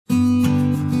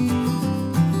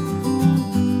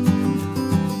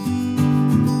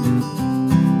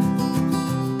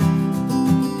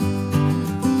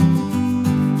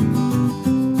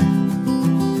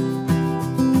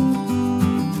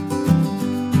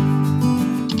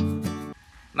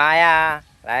妈呀，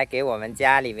来给我们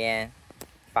家里面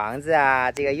房子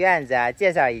啊，这个院子啊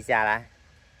介绍一下来。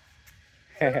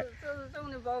这是种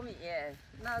的苞米，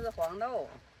那是黄豆、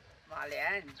马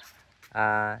莲。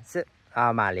是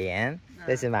马莲，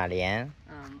这是马莲。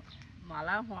马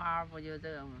兰花不就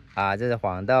这个吗？这是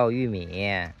黄豆、玉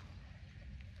米。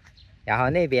然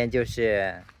后那边就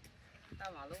是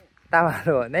大马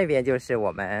路，那边就是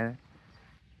我们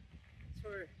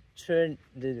村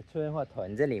或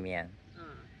屯子里面。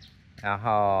然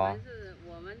后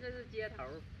我们这是街头。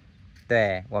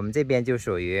对，我们这边就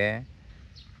属于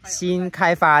新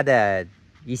开发的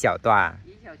一小段，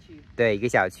一小区。对，一个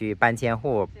小区搬迁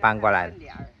户搬过来的。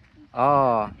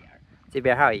这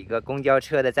边还有一个公交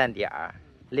车的站点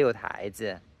，6台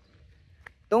子。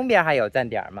东边还有站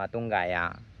点吗？东该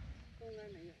呀？东该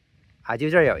没有。就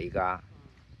这儿有一个。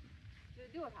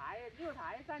这6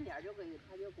台站点就可以，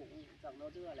他就整到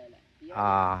这来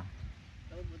了。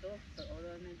都走到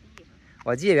那地方。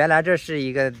我记得原来这是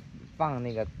一个放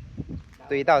那个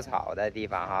堆稻草的地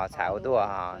方哈，柴火垛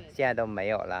哈，现在都没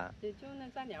有了。对，就那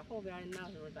站点后边那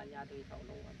时候咱家堆草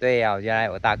垛。对呀，原来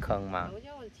有个大坑嘛。都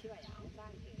叫700羊站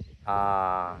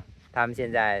的。他们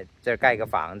现在这盖个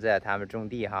房子，他们种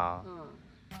地哈。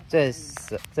这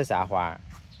啥花？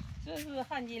这是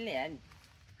旱金莲。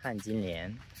旱金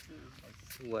莲。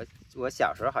我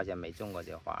小时候好像没种过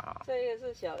这花啊。这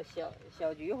个是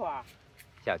小菊花。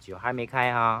小菊还没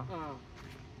开哈。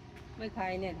没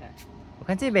开呢它。我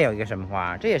看这边有一个什么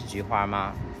花？这也是菊花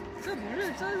吗？这不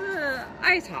是，这是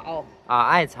艾草。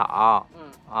艾草。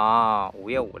5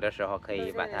月5的时候可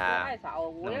以把它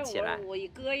弄起来。我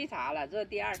割一茬了，这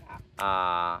第2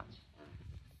茬。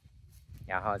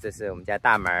然后这是我们家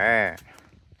大门。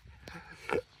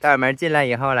大门进来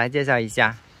以后，来介绍一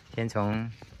下，先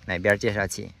从哪边介绍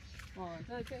起？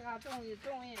这嘎种一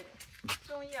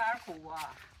点苦瓜。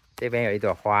这边有一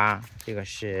朵花，这个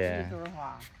是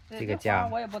花，这个叫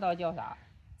我也不知道叫啥。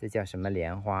这叫什么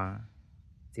莲花？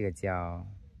这个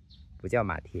不叫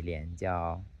马蹄莲，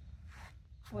叫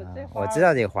我知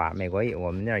道这个花，美国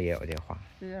我们那儿也有这个花。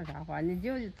这叫啥花？你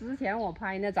就之前我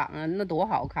拍那长得那多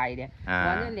好开的，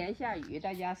完了连下雨，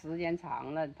在家时间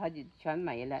长了，它就全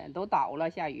没了，都倒了，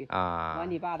下雨完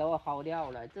你爸都薅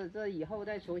掉了。这以后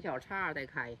再出小杈再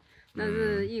开，那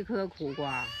是一颗苦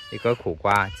瓜。一颗苦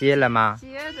瓜结了吗？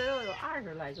结得有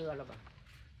20来个了吧。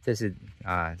这是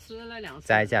吃了2次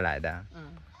摘下来的。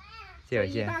这有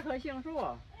些一大棵杏树。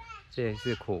这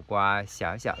是苦瓜，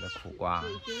小小的苦瓜。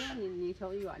现在你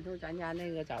瞅远处咱家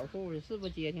那个枣树是不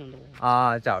是结挺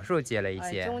多？枣树结了一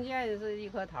些。中间是一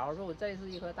棵桃树，这是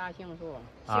一棵大杏树。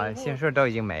杏树都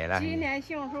已经没了。今年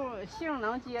杏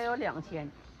能结有2000。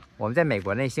我们在美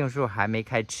国那杏树还没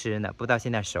开吃呢，不知道现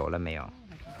在熟了没有。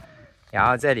然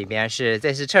后这里边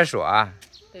这是厕所。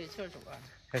对，厕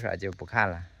所就不看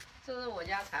了。这是我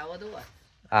家柴火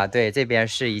垛。对，这边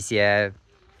是一些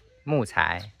木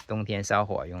材，冬天烧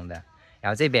火用的。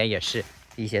然后这边也是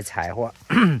一些柴火。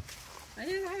还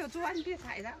有砖，别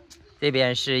踩它。这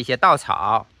边是一些稻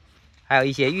草，还有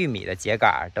一些玉米的秸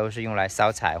秆，都是用来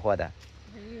烧柴火的。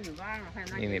玉米棒，还有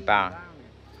那玉米棒。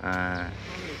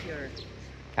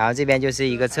然后这边就是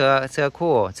一个车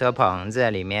库、车棚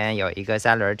子，里面有一个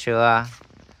3轮车。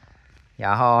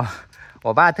然后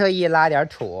我爸特意拉点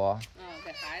土。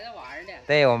给孩子玩的。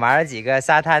对，我玩了几个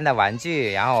沙滩的玩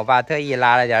具，然后我爸特意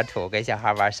拉了点土给小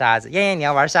孩玩沙子。燕燕，你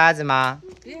要玩沙子吗？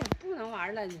不能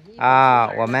玩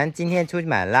了。我们今天出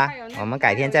门了，我们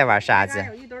改天再玩沙子。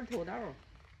有一堆土豆。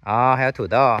还有土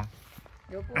豆。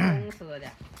有过冬吃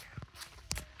的。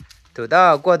土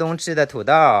豆，过冬吃的土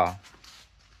豆。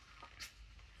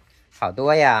好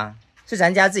多呀，是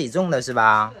咱家自己种的是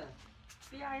吧？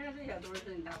是。边上这小堆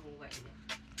是你大姑给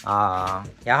的。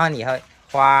然后你和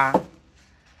花。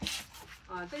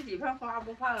这几片花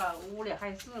不怕了，屋里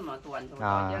害事吗？端出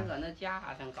来，先搁那架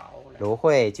上高了。芦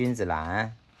荟、君子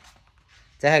兰，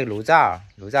这还有炉灶，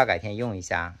改天用一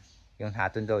下，用它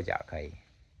炖豆角可以。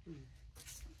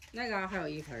那嘎还有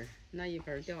一盆，那一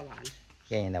盆吊兰。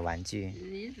燕燕的玩具。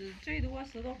你最多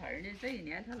10多盆的，这一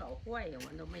年它老坏呀，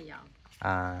我都没养。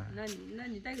那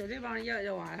你再搁这帮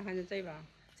要玩还是这帮？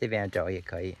这边走也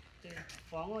可以。对，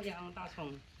黄瓜姜、大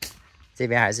葱。这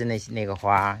边还是那个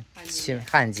花，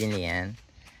旱金莲。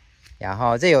然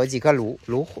后这有几颗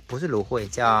不是芦荟，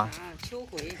叫秋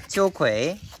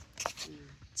葵。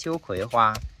秋葵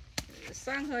花。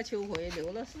 3颗秋葵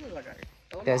留了4个籽儿。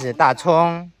这是大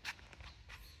葱，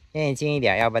愿意轻一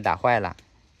点，要不然打坏了。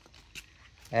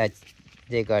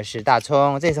这个是大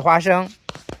葱，这是花生。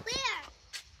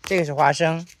这个是花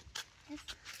生。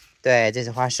对，这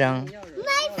是花生。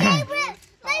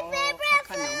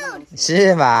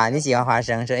是吧？你喜欢花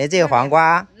生是？哎，这个黄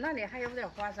瓜。那那里还有点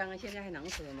花生，现在还能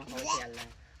吃吗？好甜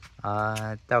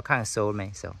了。都看收没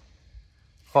收。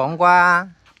黄瓜，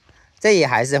这也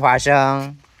还是花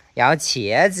生，然后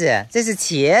茄子，这是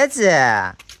茄子。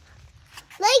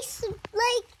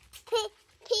Like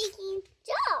picking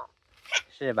dough.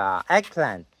 是吧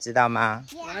 ？Eggplant 知道吗？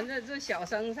完了，这小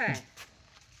生菜。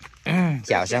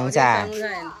小生菜。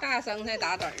大生菜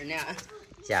打籽儿呢。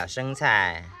小生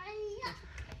菜。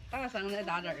大生菜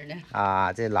打籽儿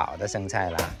呢。这老的生菜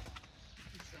了。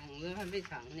种子还没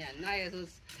成呢，那也是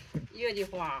月季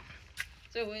花。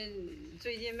这回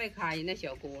最近没开那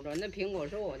小轱辘，那苹果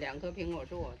树2棵苹果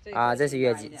树。这是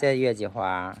月季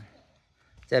花。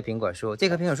这苹果树，这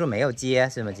棵苹果树没有结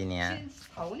是吗？今年？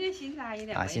头呢新栽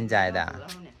的。新栽的。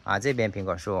这边苹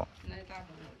果树。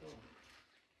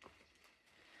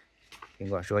苹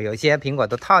果树有些苹果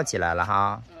都套起来了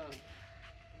哈。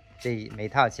这没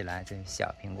套起来，这是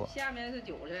小苹果。下面是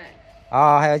韭菜。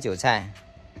还有韭菜。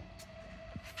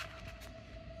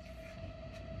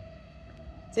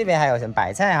这边还有什么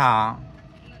白菜哈？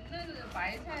那是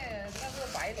白菜，那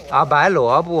是白萝卜。白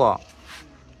萝卜。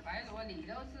白萝卜里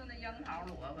头是那樱桃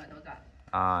萝卜都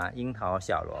长。樱桃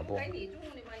小萝卜。给你种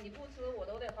的嘛，你不吃我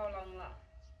都得好扔了。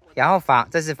然后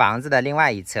这是房子的另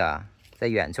外一侧，在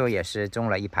远处也是种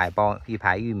了一排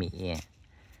玉米，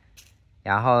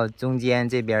然后中间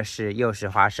这边又是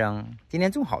花生。今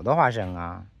天种好多花生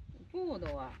啊。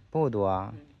不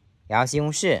多。然后西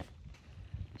红柿。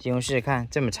西红柿看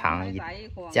这么长一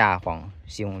架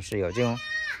西红柿，有这种。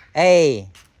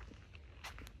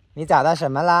你找到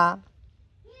什么啦？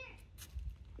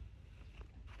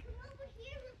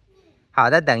好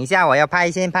的，等一下我要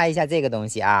先拍一下这个东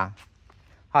西啊。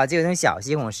好，这有种小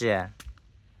西红柿。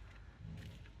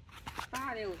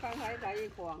大的我刚才摘一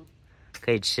筐。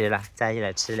可以吃了，摘下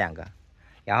来吃2个。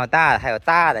然后还有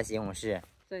大的西红柿。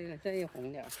这一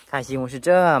红点。看西红柿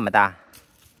这么大。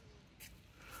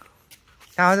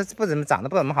然后这长得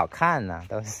不怎么好看呢，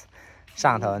都是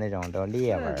上头那种都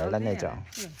裂纹了那种。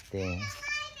对。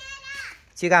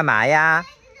去干嘛呀？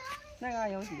那个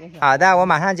有几个小。好的，我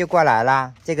马上就过来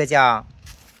了。这个叫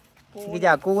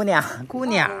姑娘。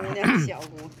小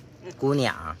姑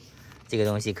娘，这个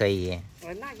东西可以。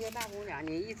我那些大姑娘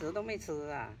你一直都没吃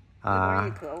啊？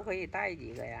你可不可以带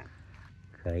几个呀？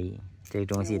可以，这个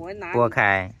东西剥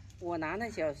开。我拿那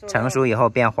小塑料。成熟以后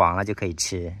变黄了就可以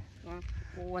吃。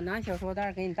我拿小塑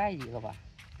袋给你带几个吧，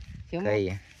行吗？可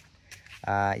以。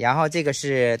然后这个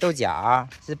是豆角，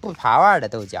是不爬腕的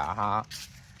豆角哈。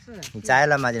是。你摘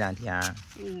了吗？这2天？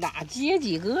哪结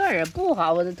几个啊？不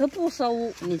好的，它不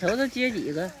收。你瞅瞅结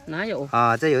几个？哪有？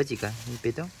这有几个？你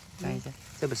别动，看一下，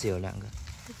这不是有2个？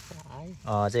这啥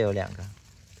呀？这有2个，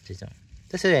这种。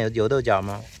这是油豆角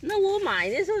吗？那我买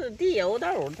的是地油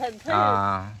豆，它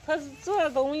这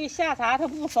东西下茬它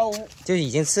不收，就已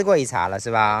经吃过一茬了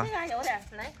是吧？这样有点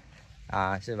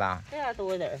来。是吧？这样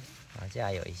多一点。这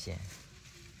样有一些。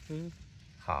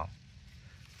好。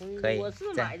可以。我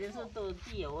是买的是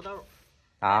地油豆。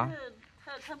好。但是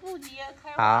它不结，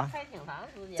开挺长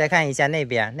时间。再看一下那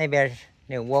边那个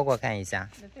倭瓜，看一下。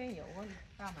这有个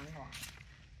大南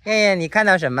瓜。你看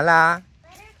到什么啦？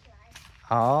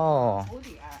蝴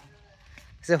蝶。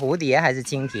是蝴蝶还是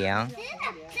蜻蜓？在这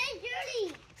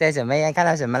里。在什么呀？看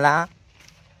到什么啦？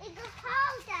一个好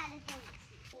大的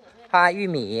东西。玉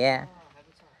米。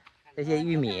这些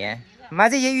玉米，妈，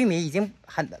这些玉米已经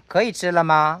可以吃了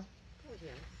吗？不行。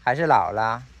还是老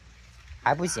了？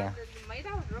还不行。没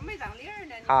到时候没长粒儿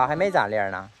呢。还没长粒儿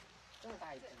呢。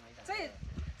这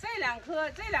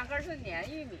2根是粘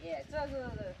玉米，这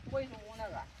是桂竹那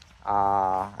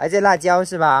个。这辣椒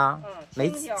是吧？没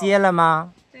结了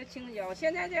吗？这青椒，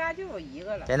现在这家就有1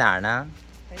个了。在哪儿呢？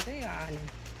在这嘎呢。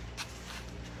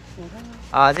你看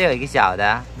看。这有一个小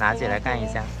的，拿起来看一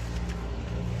下。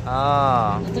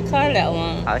这看得了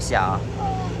吗？好小。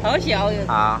好小，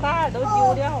大的都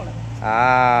丢掉了。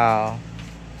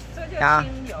这叫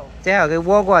青椒。这还有个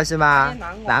倭瓜是吗？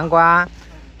南瓜。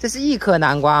这是1颗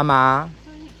南瓜吗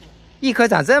？1颗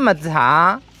长这么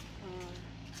长？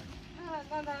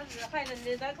那它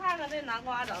你再看看这南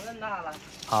瓜长这么大了。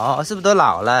是不是都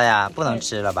老了呀？不能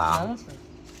吃了吧？能吃，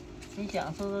你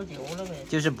想吃都丢了呗。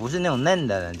就是不是那种嫩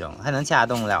的那种，还能掐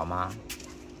动了吗？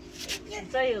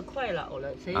这个快老了，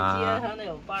谁接上那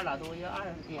有半拉多月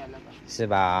20天了吧？是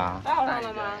吧？照上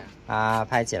了吗？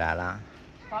拍起来了。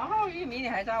房后玉米你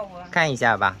还照顾？看一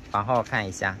下吧，房后看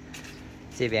一下，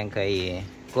这边可以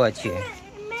过去。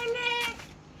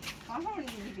房后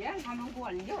你别让他们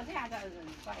过，你就这样照着。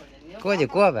过就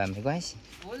过呗，没关系。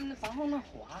不是那房后那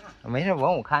滑。没事，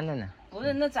我看着呢。不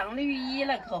是那长绿衣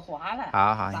了，可滑了。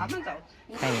好。咱们走，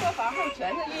你说房后全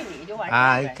是玉米就完事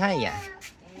儿了。看一眼。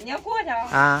你要过去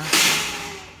啊？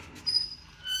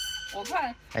我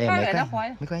看，哎呀，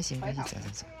没关系，走。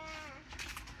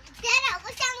爹的，我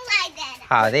想来的。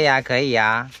好的呀，可以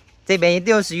呀。这边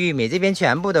又是玉米，这边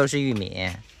全部都是玉米。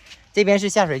这边是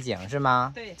下水井是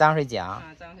吗？对，脏水井。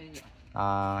脏水井。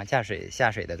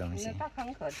下水的东西。大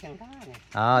坑可挺大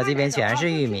的。哦，这边全是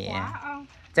玉米。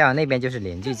再往那边就是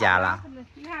邻居家了。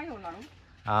那有棱。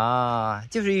哦，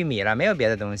就是玉米了，没有别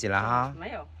的东西了哈。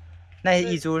没有。那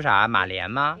一株啥马莲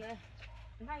吗？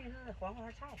那个是黄花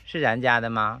菜。是咱家的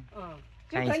吗？嗯。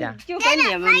看一下。就跟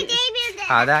你们。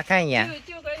好的，看一眼。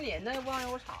就跟你那忘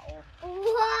忧草。哇。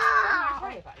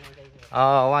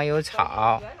哦，忘忧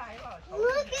草。Look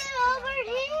at over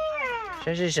here。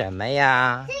这是什么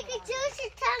呀？这个就是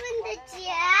他们的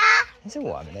家。这是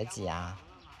我们的家，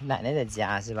奶奶的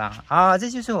家是吧？哦，这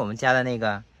就是我们家的那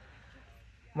个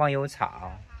忘忧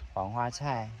草、黄花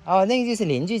菜。哦，那个就是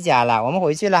邻居家了，我们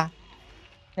回去了，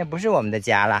那不是我们的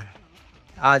家了。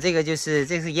啊、哦，这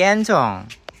是烟囱。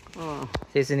嗯，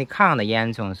这是那炕的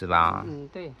烟囱是吧？嗯，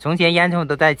对。从前烟囱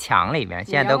都在墙里面，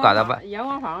现在都搞到阳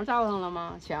光房罩上了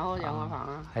吗？前后阳光房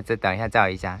啊？这等一下照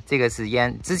一下，这个是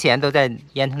之前都在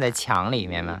烟囱在墙里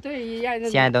面嘛？对，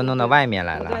现在都弄到外面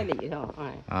来了。在里头，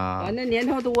哎。啊。完那年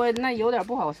头多，那有点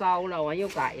不好烧了，完又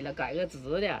改个直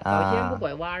的，早先不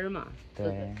拐弯嘛。对，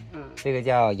嗯，这个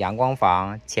叫阳光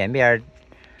房，前边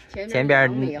2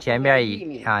米，前边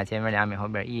2米，后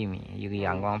边1米，一个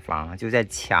阳光房，就在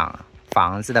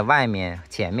房子的外面，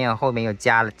前面后面又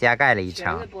加盖了一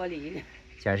层，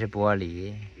全是玻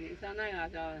璃。你上那个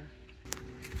照。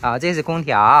好，这是空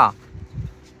调，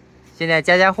现在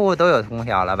家户都有空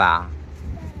调了吧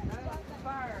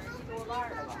？1多半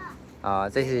了吧？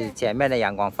哦，这是前面的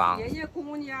阳光房。人家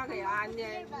公家给安的，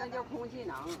那叫空气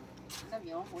能，那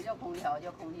名不叫空调，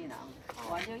叫空气能。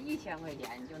完就1000块钱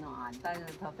就能安，但是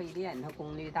它费电，它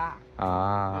功率大。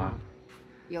啊。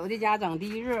有的家整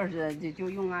地热是就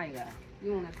用那个，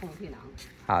用那空气能。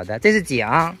好的，这是井。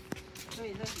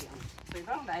对，这井，水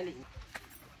泵在里。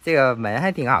这个门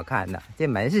还挺好看的，这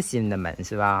门是新的门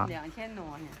是吧？2000多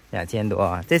呢。2000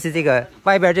多，这是这个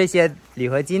外边这些铝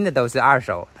合金的都是2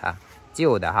手的，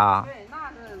旧的哈。对，那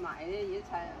是买的人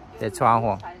拆。这窗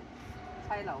户。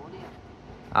拆楼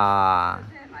的。啊。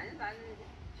这门咱是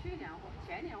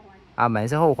前年换。啊，门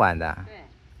是后换的。对。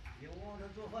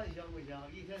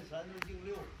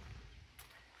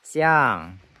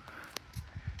香，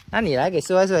那你来给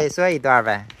说一段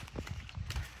呗。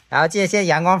然后现在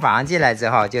阳光房进来之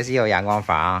后，就是有阳光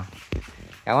房，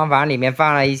阳光房里面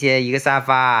放了一个沙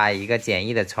发，一个简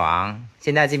易的床。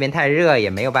现在这边太热，也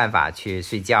没有办法去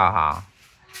睡觉哈。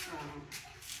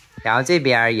然后这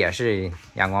边也是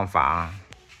阳光房，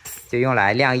就用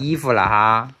来晾衣服了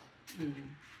哈。嗯。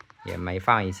也没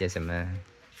放一些什么。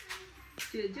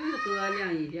就是搁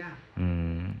晾衣架。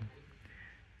嗯。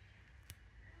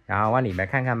然后往里面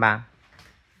看看吧。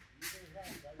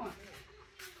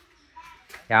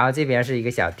然后这边是一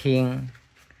个小厅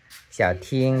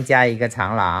加一个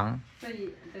长廊。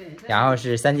然后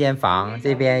是3间房，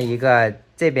这边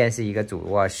是一个主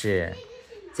卧室，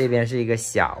这边是一个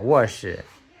小卧室，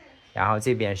然后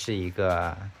这边是一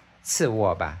个次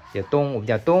卧吧，叫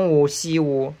东屋、西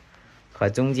屋和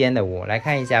中间的屋。来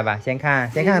看一下吧，先看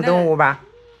东屋吧。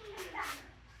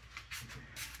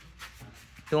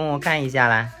东屋看一下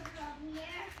来。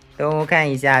东屋看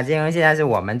一下，这屋现在是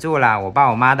我们住了，我爸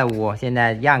我妈的屋，现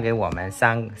在让给我们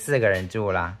4个人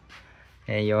住了。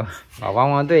哎呦，把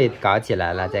汪汪队搞起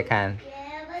来了，再看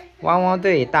汪汪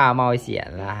队大冒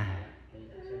险了。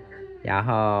然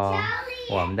后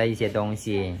我们的一些东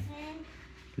西，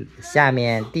下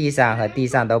面地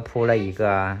上都铺了一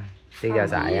个，这叫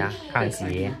啥呀？炕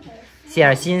席。现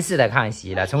在新式的炕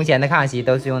席了，从前的炕席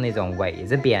都是用那种苇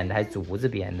子编的，还是竹子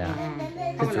编的？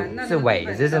是苇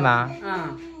子是吗？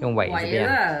嗯，用苇子编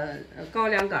的。高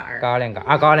粱杆高粱杆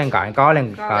编的。高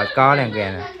粱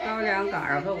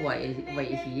杆和苇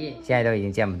席，现在都已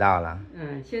经见不到了。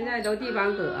嗯，现在都地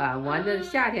板革，完这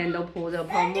夏天都铺着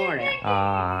泡沫的。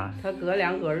啊。它隔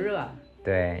凉隔热。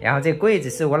对，然后这柜子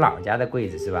是我姥家的柜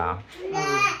子是吧？嗯。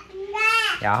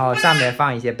然后上面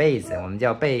放一些被子，我们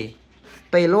叫被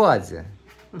摞子。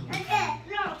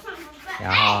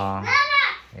然后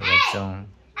那个钟。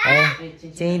哎，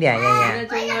近一点，燕燕。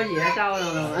中国结照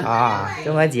上了吗？啊，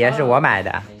中国结是我买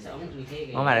的，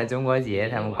我买的中国结，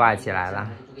他们挂起来了。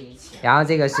然后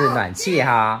这个是暖气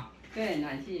哈。对，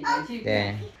暖气。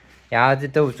对，然后这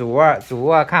都主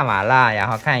卧看完了，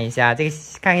然后看一下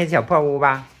小破屋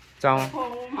吧，破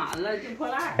屋满了就破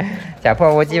烂。小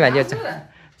破屋基本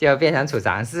就变成储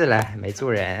藏室了，没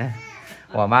住人。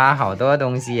我妈好多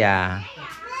东西呀。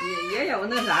也有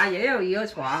那啥，也有一个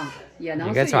床。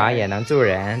一个床也能住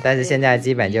人，但是现在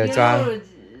基本就装。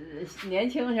年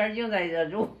轻时就在这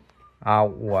住。啊，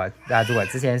我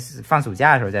之前是放暑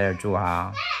假的时候在这住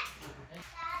哈。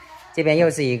这边又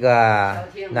是一个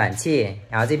暖气，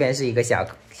然后这边是一个小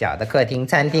的客厅、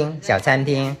小餐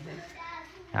厅，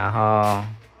然后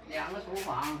2个厨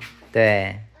房，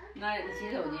对，那也是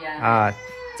洗手间啊，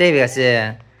这个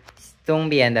是东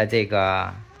边的这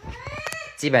个，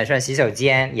基本算洗手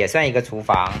间，也算一个厨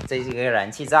房，这是一个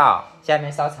燃气灶，下面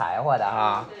烧柴火的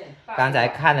哈。刚才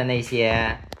看的那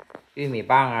些玉米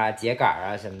棒啊、秸秆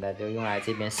啊什么的，都用来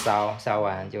这边烧，烧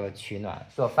完就取暖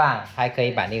做饭，还可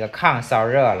以把那个炕烧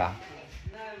热了。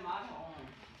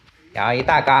然后一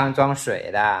大缸装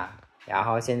水的，然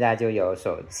后现在就有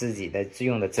自己的自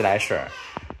用的自来水，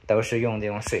都是用这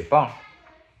种水泵。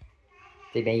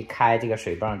这边一开，这个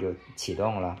水泵就启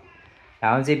动了。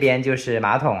然后这边就是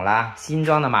马桶啦，新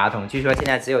装的马桶，据说现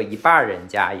在只有一半人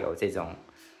家有这种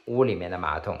屋里面的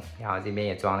马桶。然后这边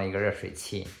也装了一个热水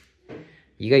器。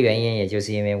一个原因也就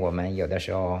是因为我们有的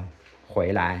时候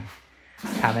回来，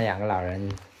他们2个老人。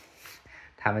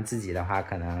他们自己的话，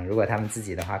如果他们自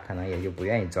己的话，可能也就不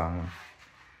愿意装了。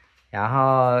然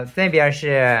后那边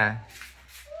是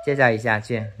介绍一下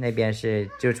去，那边是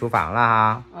就厨房了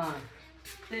哈。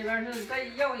这边是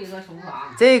又一个厨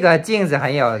房。这个镜子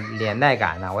很有年代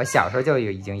感呢，我小时候就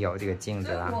已经有这个镜子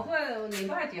了。我和你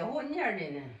爸结婚前的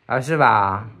呢。啊，是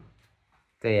吧？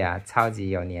对呀，超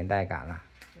级有年代感了。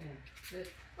对，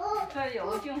这有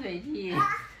个净水机。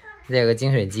这有个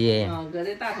净水机，搁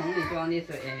这大桶里装的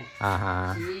水啊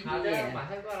哈，洗衣机，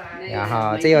然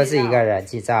后这又是一个燃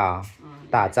气灶，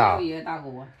大灶，一个大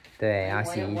锅，对，然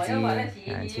后洗衣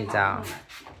机、燃气灶、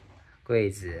柜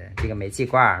子，这个煤气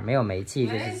罐没有煤气，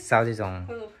就是烧这种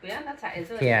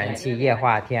天然气、液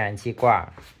化天然气罐。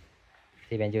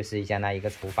这边就是相当于一个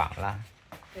厨房了。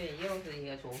对，又是一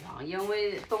个厨房，因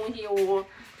为东西屋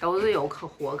都是有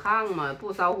火炕嘛，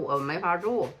不烧火没法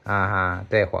住。啊哈，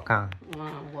对，火炕。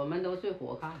我们都睡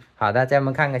火炕。好的，再我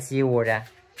们看看西屋的。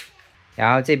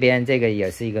然后这边这个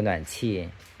也是一个暖气，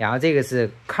然后这个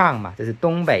是炕嘛，这是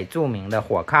东北著名的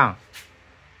火炕。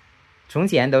从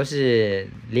前都是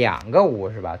2个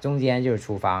屋是吧？中间就是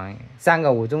厨房，3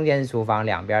个屋中间是厨房，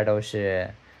两边都是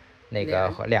那个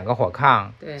2个火炕。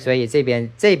对，所以这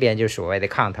边就所谓的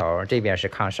炕头，这边是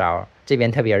炕烧，这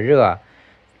边特别热，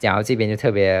然后这边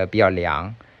就比较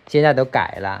凉。现在都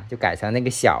改了，就改成那个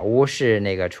小屋是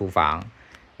那个厨房，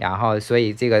然后所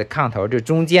以这个炕头就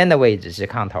中间的位置是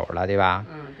炕头了，对吧？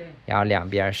对。然后两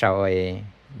边稍微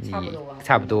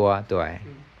差不多，对。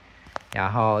然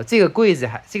后这个柜子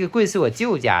是我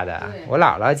舅家的，我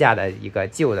姥姥家的一个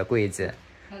旧的柜子。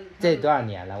这多少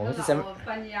年了？我们是什么？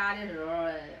搬家的时候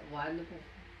完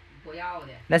不要的。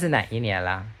那是哪一年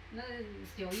了？那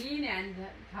91年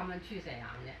他们去沈阳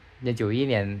的。那91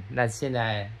年，那现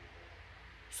在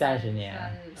30年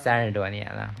，30多年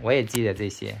了，我也记得这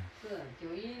些。是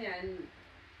91年，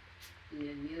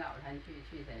你姥他去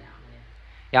沈阳的。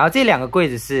然后这2个柜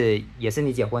子也是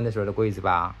你结婚的时候的柜子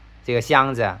吧？这个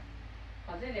箱子。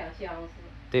这2箱是。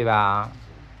对吧？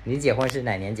你结婚是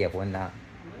哪年结婚的？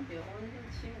我们结婚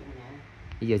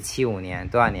是75年。1975年，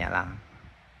多少年了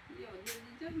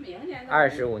这明年。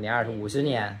25年、50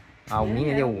年啊，明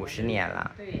年就50年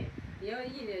了。对，你要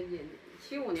1年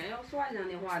75年要算上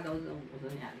的话，都是50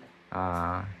年的。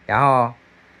啊，然后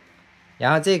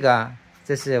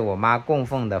这是我妈供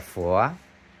奉的佛。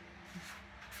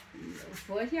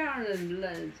佛像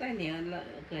在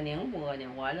搁宁波呢，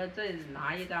完了这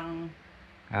拿一张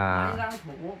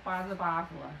图，88佛。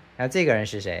然后这个人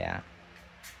是谁呀？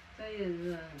这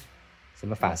是什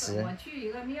么法师？我去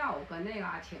一个庙，搁那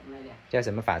嘎请来的。叫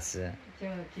什么法师？叫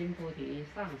金菩提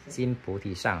上师。金菩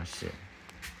提上师。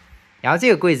然后这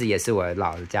个柜子也是我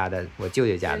姥家的，我舅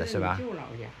舅家的是吧？舅姥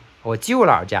家。我舅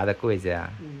姥家的柜子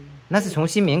呀。那是从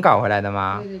新民搞回来的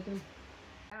吗？对对对。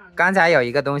刚才有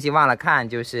一个东西忘了看，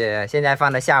就是现在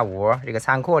放在下屋这个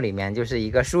仓库里面，就是一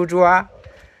个书桌，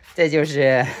这就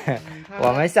是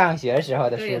我们上学时候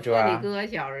的书桌。对，你哥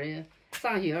小时候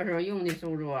上学的时候用的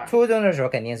书桌。初中的时候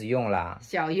肯定是用了，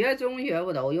小学、中学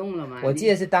不都用了吗？我记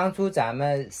得是当初咱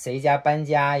们谁家搬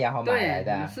家，然后买来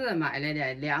的。对，是买来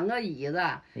的，2个椅子，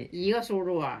一个书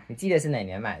桌。你记得是哪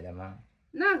年买的吗？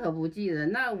那可不记得，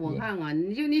那我看看，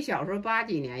你小时候80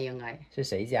几年应该。是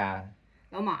谁家？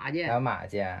老马家。老马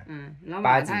家。老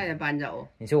马太太搬走。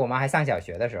你说我妈还上小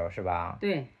学的时候是吧？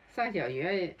对，上小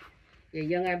学也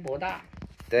应该不大。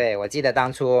对，我记得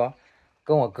当初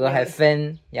跟我哥还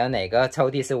分，然后哪个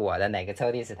抽屉是我的，哪个抽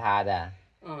屉是他的。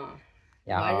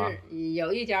然后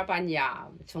有一家搬家，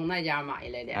从那家买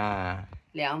来的。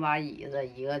2把椅子，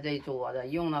一个这桌子，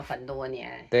用了很多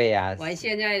年。对呀。完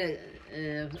现在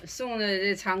送在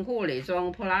这仓库里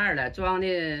装破烂了，装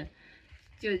的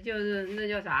就是那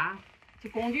叫啥？就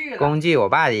工具了。工具，我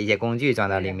爸的一些工具装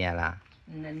到里面了。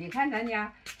你看咱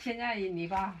家现在你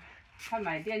爸还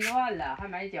买电钻了，还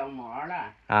买角膜了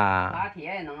啊，拿铁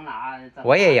也能拿。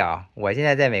我也有，我现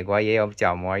在在美国也有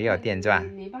角膜，也有电钻。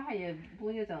你爸也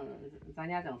不就整咱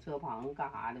家整车棚干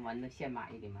啥的，完了现买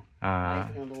的嘛。啊，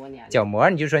挺多年。角膜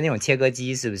你就说那种切割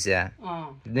机是不是？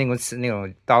嗯，那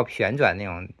种刀旋转那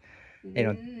种。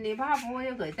你爸不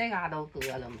就搁这嘎都割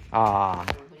了吗？啊，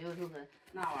不就是个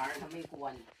那玩意儿他没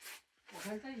关。我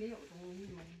看这里有东西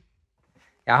吗？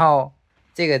然后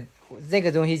这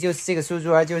个东西就是这个书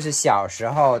桌，就是小时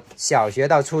候小学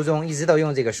到初中一直都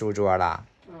用这个书桌了。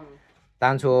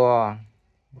当初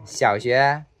小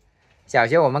学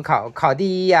我们考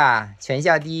第一呀，全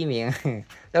校第1名，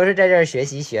都是在这儿学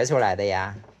习学出来的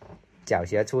呀。小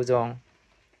学、初中。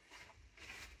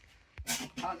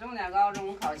考重点高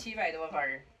中考700多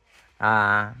分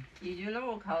啊。李军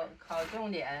路考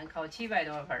重点考700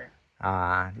多分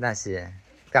啊，那是。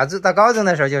到高中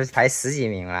的时候就是排10几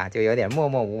名了，就有点默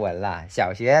默无闻了。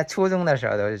小学、初中的时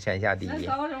候都是全校第一。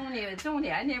那高中你重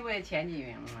点你不也前几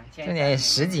名吗？重点也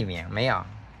10几名，没有，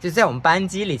就在我们班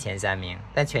级里前3名，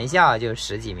但全校就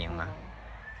10几名嘛。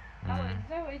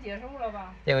这回结束了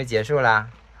吧？这回结束了。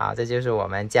好，这就是我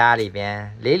们家里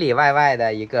边里里外外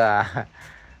的一个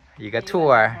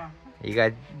tour， 一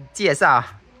个介绍。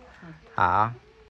好。